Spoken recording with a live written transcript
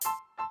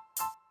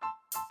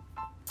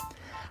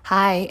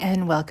Hi,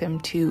 and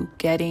welcome to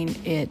Getting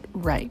It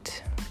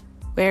Right,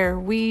 where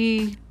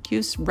we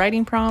use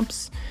writing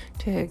prompts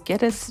to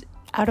get us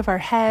out of our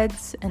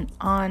heads and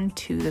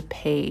onto the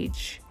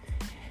page.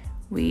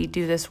 We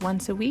do this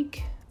once a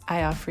week.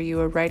 I offer you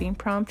a writing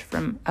prompt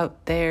from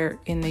out there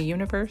in the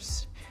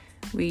universe.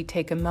 We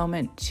take a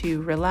moment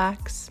to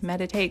relax,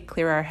 meditate,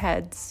 clear our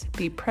heads,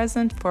 be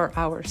present for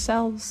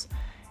ourselves,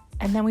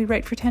 and then we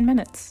write for 10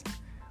 minutes.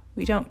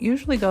 We don't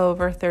usually go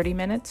over 30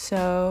 minutes,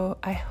 so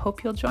I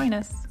hope you'll join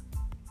us.